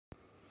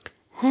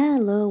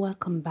Hello,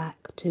 welcome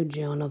back to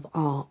Joan of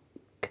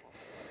Arc.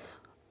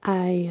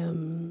 I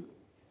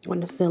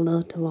want to say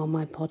hello to all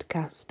my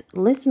podcast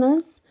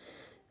listeners.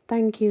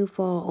 Thank you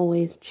for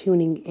always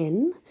tuning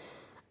in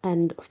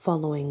and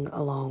following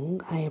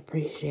along. I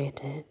appreciate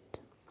it.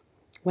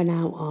 We're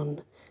now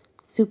on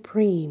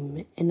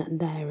Supreme in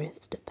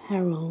Direst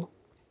Peril.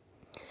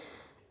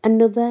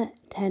 Another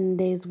 10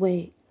 days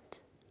wait.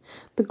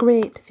 The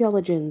great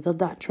theologians of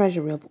that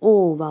treasury of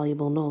all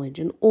valuable knowledge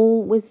and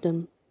all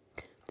wisdom,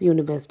 the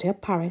University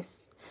of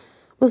Paris,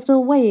 were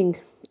still weighing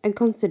and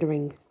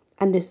considering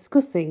and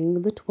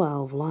discussing the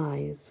 12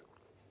 lies.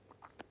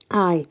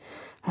 I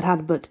had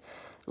had but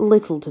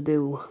little to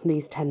do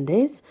these 10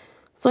 days,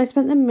 so I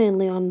spent them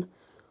mainly on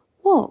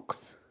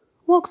walks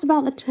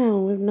about the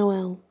town with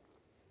Noel.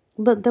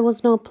 But there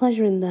was no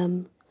pleasure in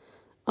them,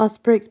 our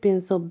spirits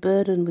being so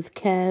burdened with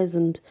cares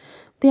and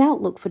the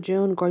outlook for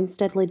Joan growing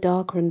steadily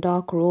darker and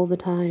darker all the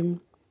time.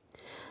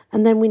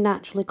 And then we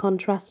naturally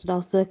contrasted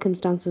our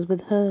circumstances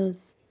with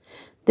hers.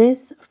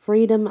 This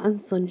freedom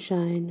and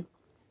sunshine,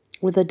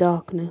 with a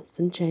darkness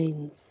and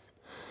chains,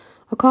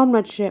 a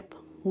comradeship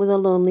with a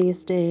lonely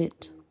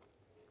estate,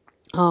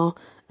 or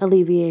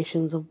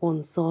alleviations of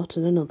one sort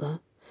and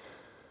another,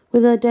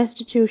 with her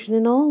destitution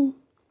in all.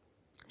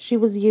 She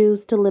was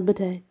used to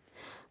liberty,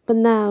 but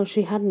now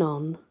she had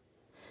none.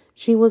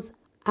 She was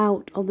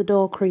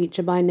out-of-the-door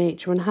creature by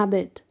nature and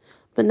habit,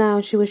 but now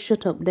she was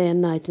shut up day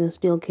and night in a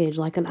steel cage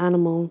like an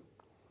animal.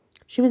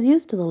 She was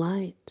used to the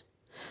light,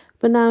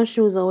 but now she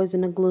was always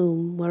in a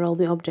gloom where all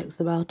the objects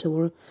about her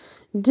were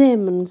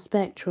dim and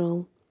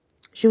spectral.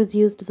 She was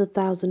used to the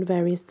thousand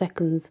various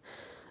seconds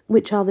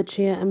which are the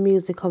cheer and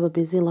music of a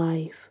busy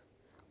life,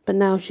 but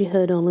now she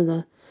heard only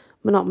the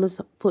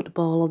monotonous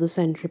football of the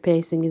sentry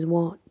pacing his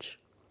watch.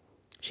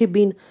 She had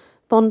been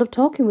fond of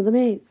talking with the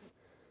mates,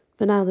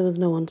 but now there was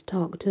no one to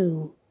talk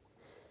to.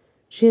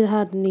 She had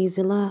had an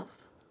easy laugh,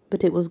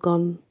 but it was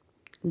gone,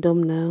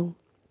 dumb now.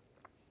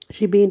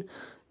 She had been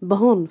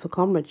born for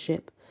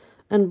comradeship,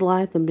 and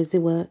blithe and busy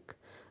work,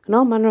 and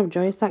all manner of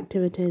joyous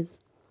activities.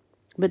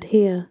 But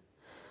here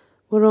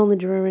were only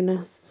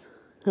dreariness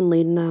and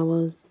leaden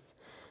hours,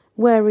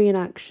 weary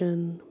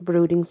inaction,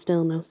 brooding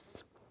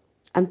stillness,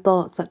 and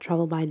thoughts that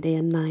travel by day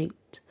and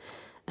night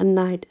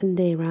and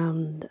day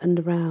round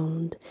and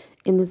round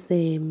in the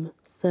same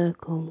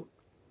circle,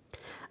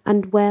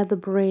 and wear the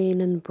brain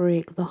and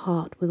break the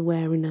heart with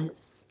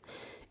weariness.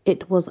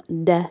 It was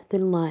death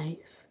in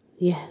life,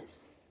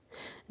 yes,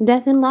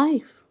 death in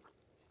life.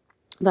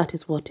 That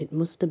is what it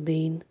must have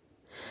been.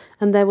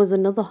 And there was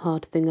another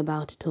hard thing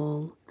about it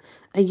all.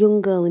 A young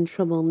girl in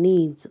trouble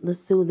needs the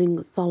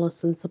soothing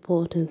solace and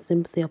support and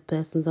sympathy of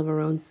persons of her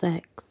own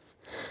sex,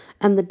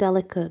 and the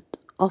delicate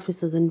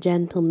offices and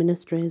gentle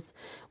ministries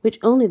which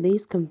only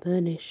these can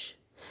furnish.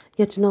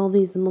 Yet in all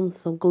these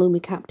months of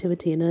gloomy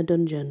captivity in her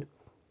dungeon,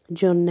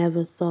 Joan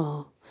never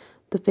saw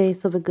the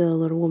face of a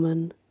girl or a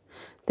woman.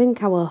 Think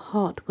how her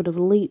heart would have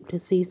leaped to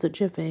see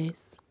such a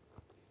face.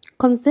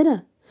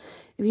 Consider,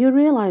 if you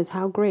realize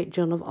how great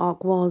Joan of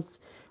Arc was,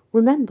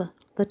 remember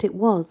that it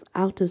was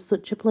out of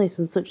such a place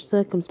and such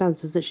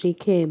circumstances that she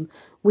came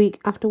week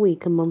after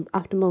week and month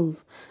after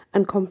month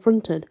and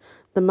confronted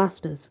the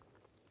masters,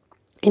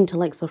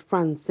 intellects of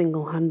France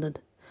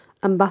single-handed,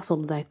 and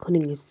baffled their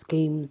cunningest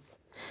schemes,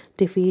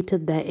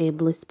 defeated their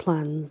ablest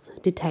plans,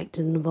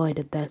 detected and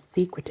avoided their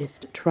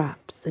secretest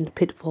traps and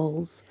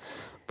pitfalls,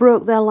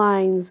 broke their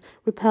lines,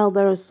 repelled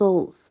their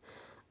assaults,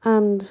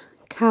 and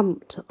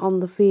camped on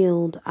the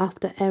field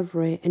after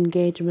every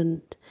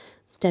engagement,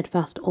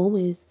 steadfast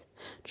always,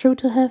 true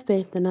to her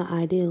faith and her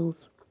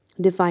ideals,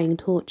 defying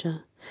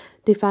torture,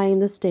 defying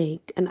the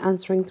stake, and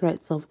answering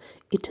threats of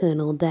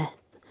eternal death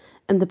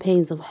and the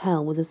pains of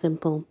hell with a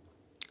simple,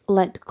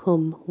 "Let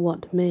come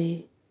what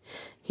may.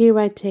 Here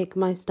I take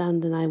my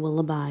stand and I will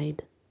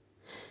abide."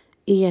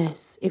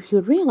 Yes, if you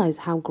realize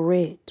how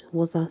great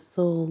was her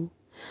soul,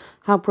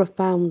 how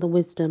profound the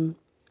wisdom,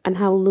 and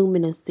how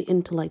luminous the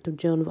intellect of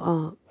Joan of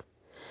Arc,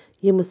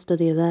 you must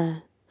study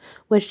there,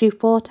 where she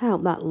fought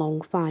out that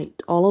long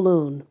fight all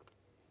alone,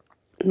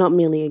 not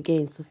merely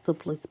against the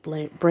subtlest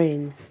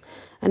brains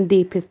and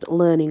deepest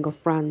learning of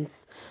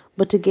France,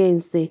 but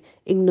against the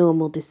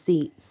ignoble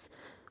deceits,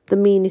 the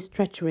meanest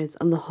treacheries,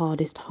 and the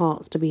hardest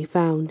hearts to be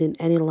found in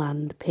any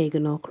land,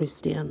 pagan or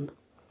Christian.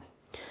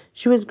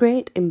 She was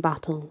great in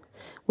battle,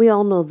 we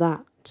all know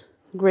that,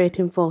 great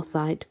in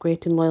foresight,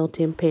 great in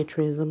loyalty and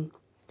patriotism,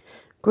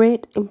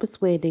 great in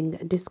persuading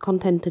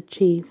discontented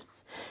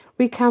chiefs,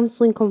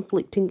 recounseling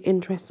conflicting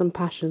interests and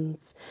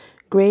passions,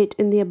 great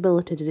in the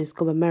ability to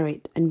discover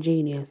merit and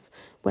genius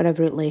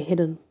wherever it lay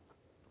hidden,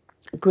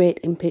 great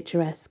in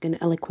picturesque and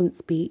eloquent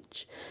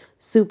speech,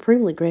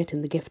 supremely great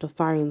in the gift of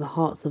firing the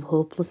hearts of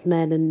hopeless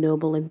men and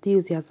noble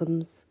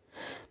enthusiasms,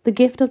 the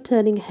gift of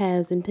turning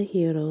hares into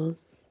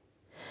heroes,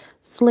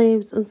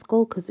 slaves and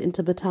skulkers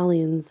into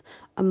battalions,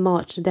 and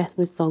march to death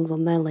with songs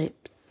on their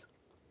lips.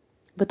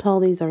 But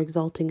all these are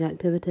exalting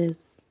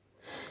activities.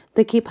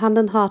 They keep hand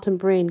and heart and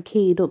brain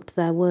keyed up to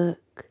their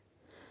work.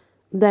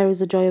 There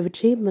is a joy of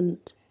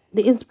achievement,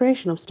 The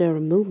inspiration of stir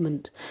and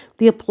movement,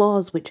 the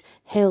applause which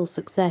hails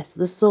success,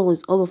 the soul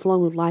is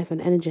overflowing with life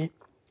and energy,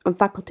 and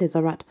faculties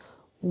are at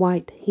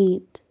white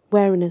heat,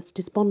 weariness,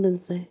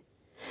 despondency,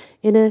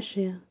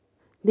 inertia.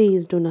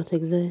 These do not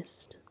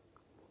exist.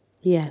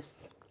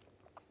 Yes,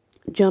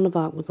 Joan of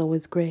Arc was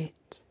always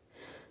great,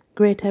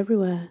 great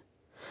everywhere,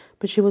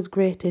 but she was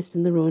greatest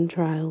in the Roman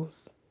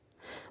trials.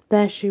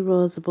 There she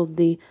rose above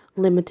the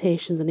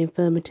limitations and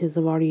infirmities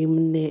of our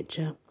human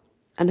nature,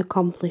 and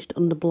accomplished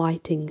under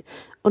blighting,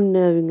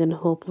 unnerving, and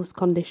hopeless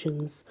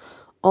conditions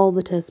all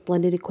that her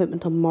splendid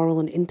equipment of moral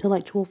and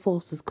intellectual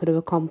forces could have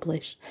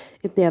accomplished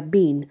if they had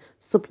been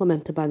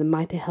supplemented by the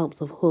mighty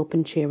helps of hope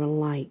and cheer and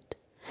light,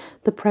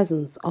 the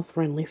presence of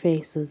friendly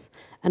faces,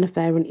 and a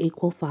fair and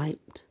equal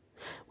fight,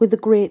 with the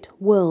great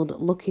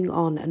world looking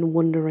on and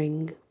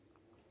wondering.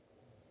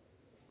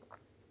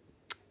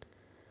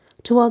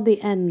 Toward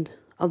the end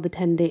of the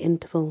 10-day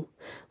interval,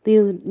 the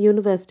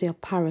University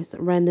of Paris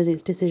rendered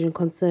its decision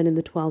concerning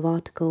the 12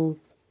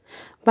 articles.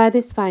 By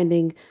this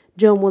finding,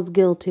 Joan was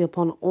guilty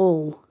upon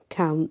all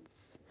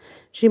counts.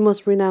 She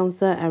must renounce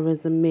her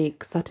errors and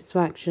make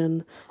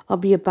satisfaction, or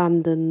be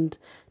abandoned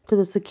to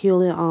the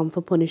secular arm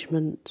for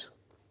punishment.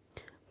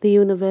 The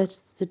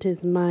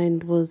university's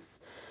mind was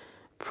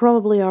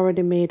probably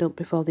already made up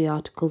before the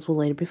articles were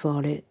laid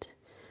before it,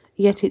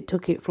 yet it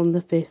took it from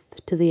the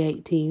 5th to the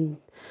 18th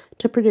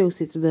to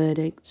produce its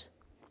verdict.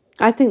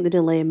 I think the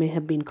delay may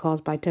have been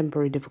caused by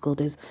temporary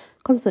difficulties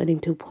concerning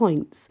 2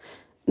 points.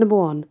 Number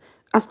 1,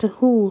 as to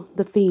who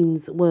the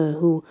fiends were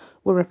who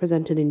were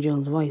represented in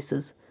Joan's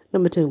voices.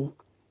 Number 2,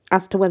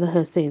 as to whether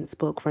her saints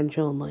spoke French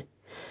only.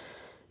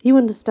 You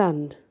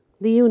understand,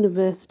 the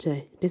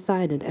university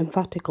decided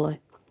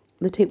emphatically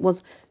that it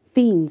was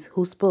fiends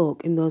who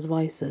spoke in those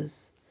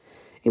voices.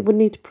 It would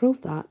need to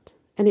prove that,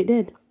 and it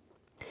did.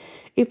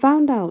 It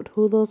found out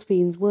who those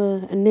fiends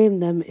were and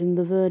named them in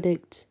the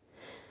verdict: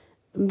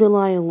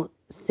 Belial,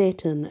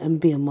 Satan, and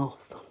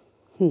Behemoth.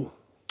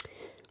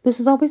 This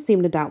has always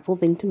seemed a doubtful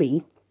thing to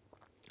me,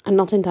 and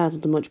not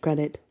entitled to much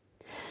credit.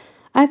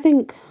 I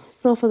think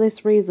so for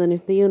this reason,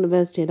 if the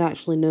university had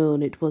actually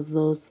known it was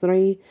those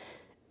 3,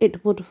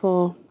 it would,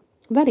 for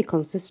very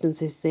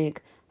consistency's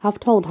sake, have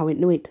told how it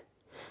knew it,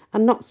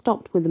 and not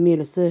stopped with the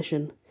mere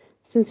assertion,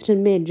 since it had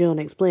made Joan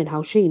explain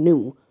how she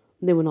knew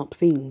they were not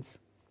fiends.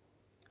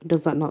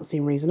 Does that not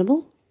seem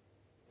reasonable?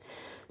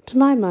 To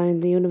my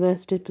mind, the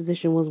university's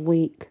position was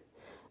weak,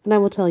 and I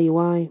will tell you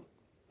why.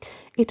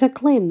 It had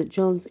claimed that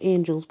Joan's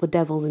angels were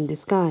devils in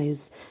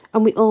disguise,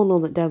 and we all know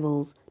that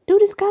devils do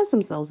disguise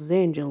themselves as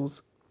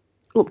angels.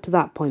 Up to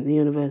that point, the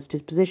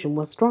university's position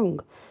was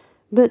strong,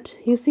 but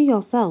you see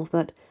yourself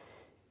that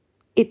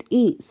it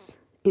eats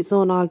its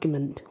own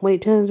argument when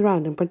it turns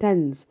around and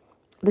pretends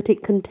that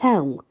it can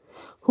tell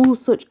who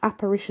such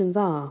apparitions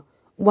are,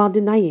 while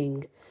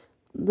denying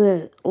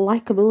the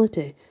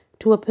likability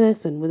to a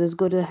person with as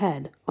good a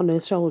head on her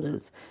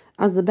shoulders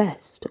as the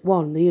best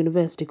one the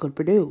university could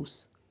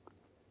produce.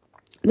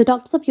 The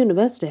doctors of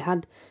university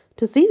had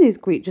to see these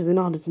creatures in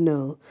order to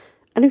know,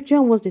 and if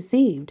Joan was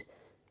deceived,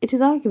 it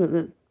is argument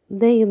that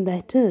they in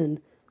their turn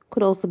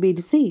could also be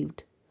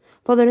deceived,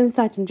 for their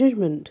insight and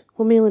judgment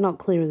were merely not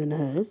clearer than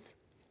hers.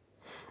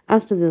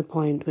 As to the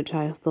point which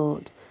I have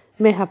thought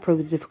may have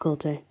proved a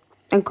difficulty,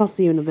 and cost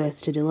the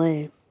university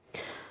delay,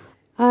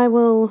 I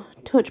will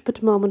touch but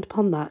a moment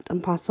upon that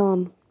and pass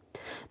on.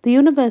 The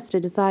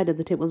university decided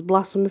that it was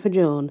blasphemy for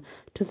Joan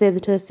to say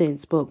that her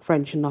saints spoke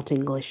French and not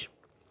English,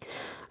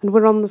 and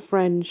were on the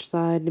French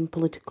side in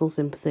political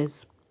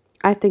sympathies.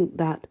 I think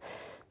that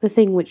the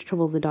thing which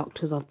troubled the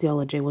doctors of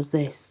theology was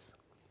this.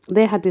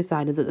 They had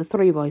decided that the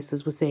 3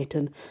 voices were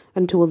Satan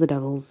and 2 other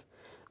devils,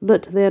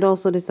 but they had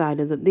also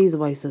decided that these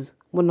voices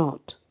were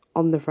not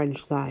on the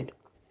French side,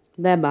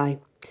 thereby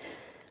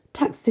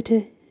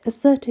tacitly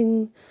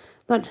asserting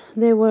that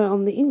they were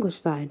on the English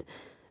side,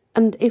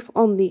 and if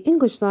on the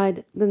English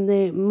side, then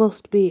they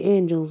must be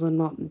angels and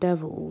not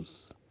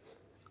devils.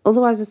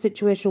 Otherwise the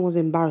situation was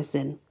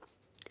embarrassing.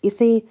 You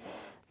see,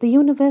 the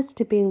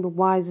university being the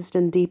wisest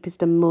and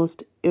deepest and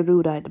most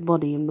erudite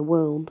body in the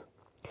world,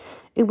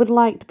 it would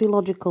like to be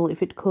logical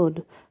if it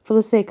could, for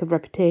the sake of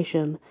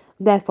reputation.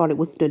 Therefore it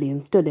would study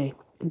and study,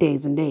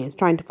 days and days,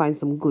 trying to find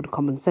some good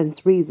common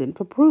sense reason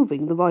for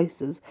proving the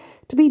voices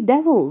to be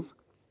devils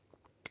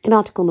in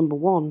Article number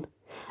 1,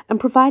 and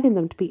providing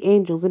them to be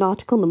angels in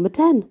Article number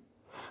 10.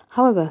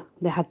 However,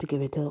 they had to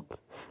give it up.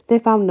 They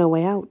found no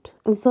way out,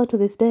 and so to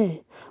this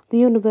day, the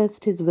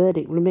university's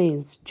verdict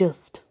remains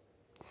just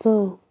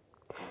so.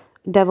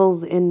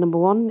 Devils in number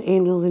 1,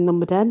 angels in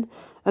number 10,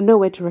 and no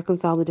way to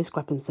reconcile the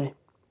discrepancy.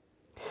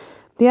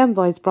 The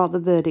envoys brought the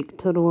verdict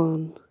to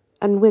Rouen,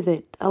 and with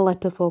it a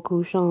letter for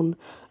Couchon,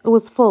 who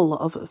was full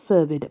of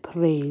fervid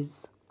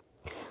praise.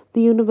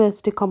 The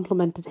university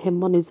complimented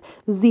him on his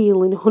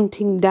zeal in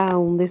hunting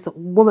down this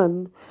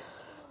woman,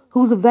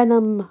 whose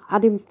venom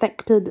had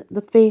infected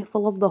the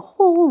faithful of the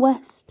whole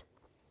West,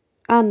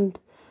 and,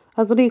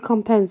 as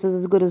recompense,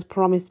 as good as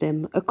promised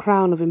him a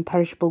crown of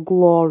imperishable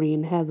glory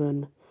in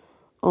heaven.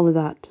 Only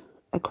that,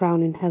 a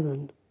crown in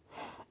heaven,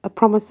 a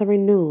promissory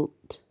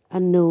note,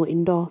 and no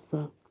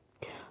endorser.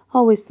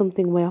 Always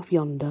something way off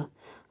yonder.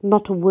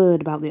 Not a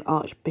word about the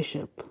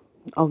Archbishop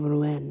of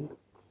Rouen.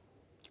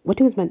 What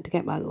he was meant to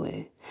get, by the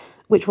way,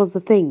 which was the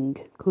thing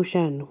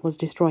Kushan was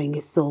destroying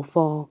his soul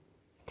for.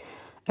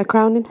 A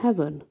crown in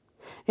heaven.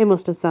 It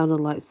must have sounded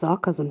like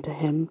sarcasm to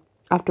him,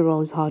 after all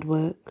his hard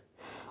work.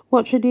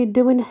 What should he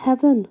do in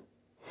heaven?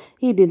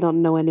 He did not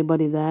know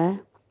anybody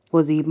there.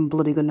 Was he even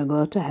bloody gonna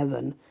go to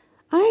heaven?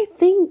 I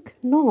think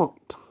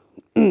not.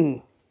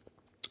 On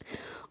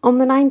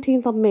the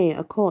 19th of May,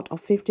 a court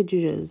of 50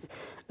 judges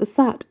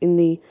sat in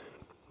the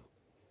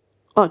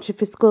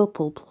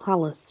archiepiscopal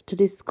palace to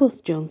discuss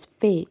Joan's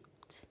fate.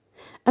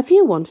 A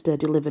few wanted her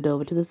delivered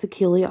over to the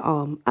secular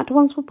arm at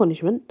once for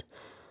punishment,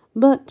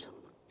 but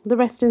the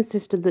rest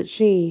insisted that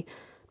she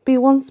be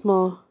once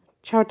more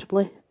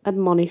charitably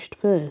admonished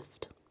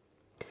first.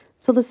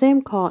 So the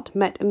same court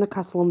met in the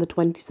castle on the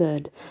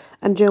 23rd,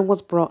 and Joan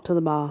was brought to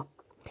the bar.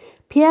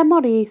 Pierre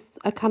Maurice,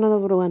 a canon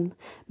of Rouen,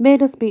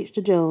 made a speech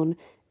to Joan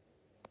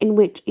in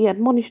which he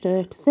admonished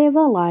her to save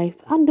her life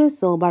and her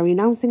soul by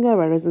renouncing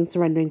her errors and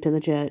surrendering to the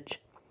church.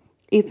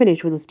 He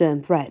finished with a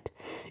stern threat.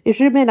 If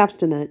she remained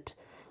obstinate,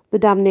 the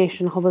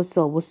damnation of her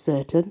soul was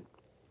certain,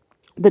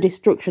 the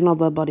destruction of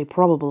her body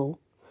probable.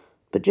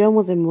 But Joan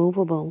was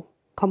immovable,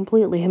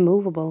 completely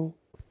immovable.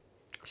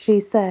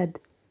 She said,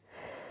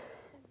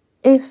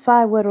 "If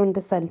I were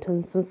under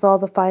sentence and saw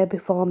the fire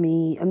before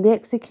me and the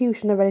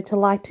executioner ready to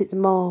light it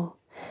more,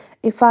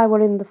 if I were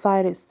in the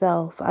fire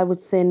itself, I would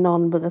say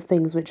none but the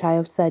things which I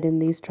have said in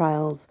these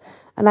trials,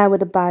 and I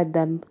would abide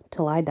them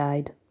till I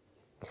died."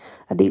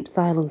 A deep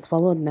silence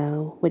followed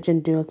now, which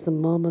endured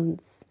some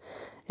moments.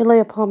 It lay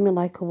upon me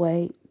like a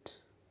weight.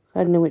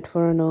 I knew it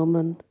for an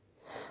omen.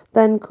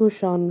 Then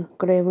Couchon,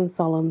 grave and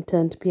solemn,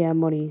 turned to Pierre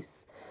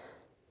Maurice.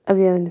 "Have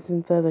you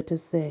anything further to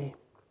say?"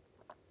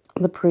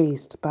 The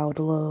priest bowed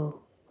low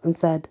and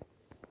said,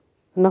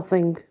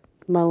 "Nothing,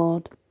 my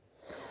lord."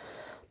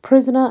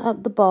 "Prisoner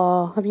at the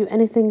bar, have you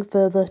anything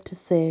further to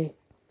say?"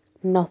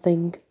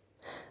 "Nothing."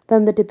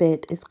 "Then the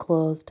debate is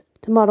closed.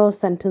 Tomorrow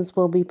sentence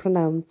will be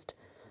pronounced.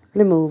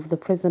 Remove the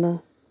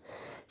prisoner."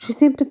 She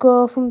seemed to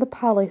go from the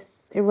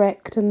palace,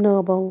 erect and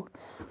noble,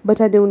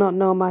 but I do not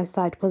know, my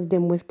sight was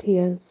dim with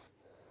tears.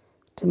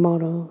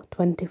 Tomorrow,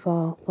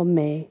 24th of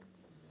May.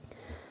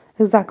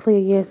 Exactly a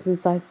year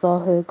since I saw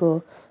her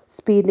go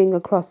speeding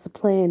across the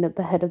plain at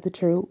the head of the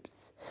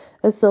troops,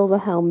 a silver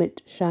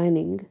helmet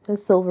shining, a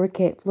silver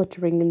cape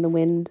fluttering in the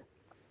wind,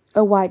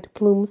 her white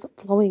plumes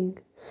flowing,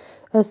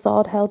 her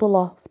sword held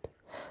aloft.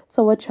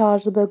 Saw her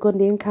charge the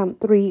Burgundian camp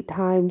 3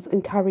 times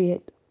and carry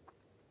it.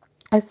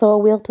 I saw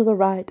her wheel to the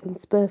right and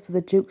spur for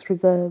the Duke's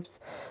reserves,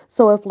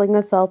 saw her fling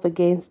herself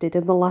against it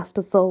in the last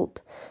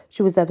assault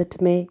she was ever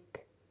to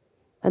make.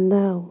 And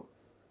now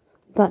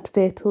that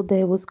fatal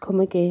day was come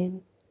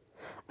again,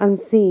 and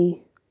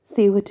see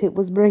what it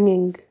was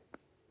bringing.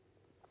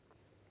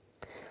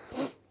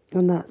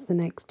 And that's the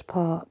next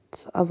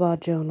part of our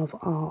Joan of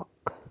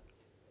Arc.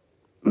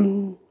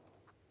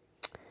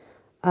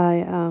 I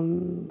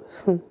am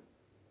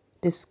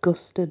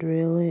disgusted,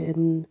 really,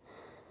 in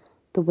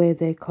the way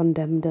they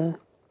condemned her.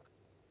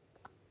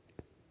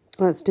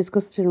 That's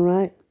disgusting,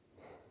 right?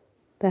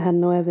 They had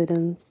no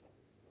evidence.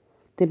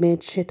 They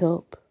made shit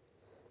up.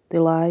 They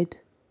lied.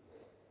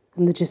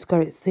 And they just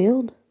got it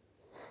sealed.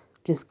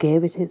 Just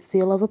gave it its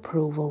seal of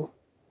approval.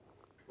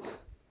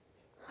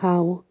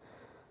 How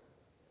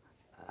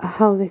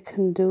they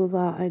can do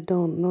that, I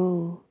don't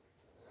know.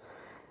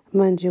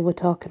 Mind you, we're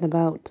talking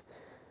about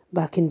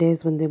back in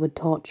days when they would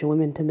torture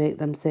women to make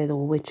them say they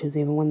were witches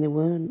even when they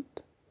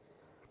weren't.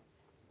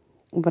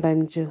 But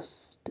man,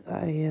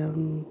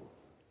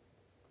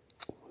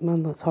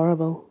 that's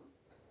horrible.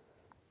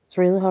 It's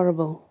really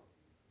horrible.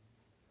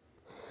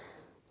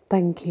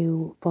 Thank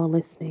you for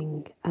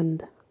listening,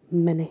 and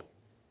many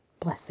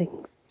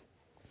blessings.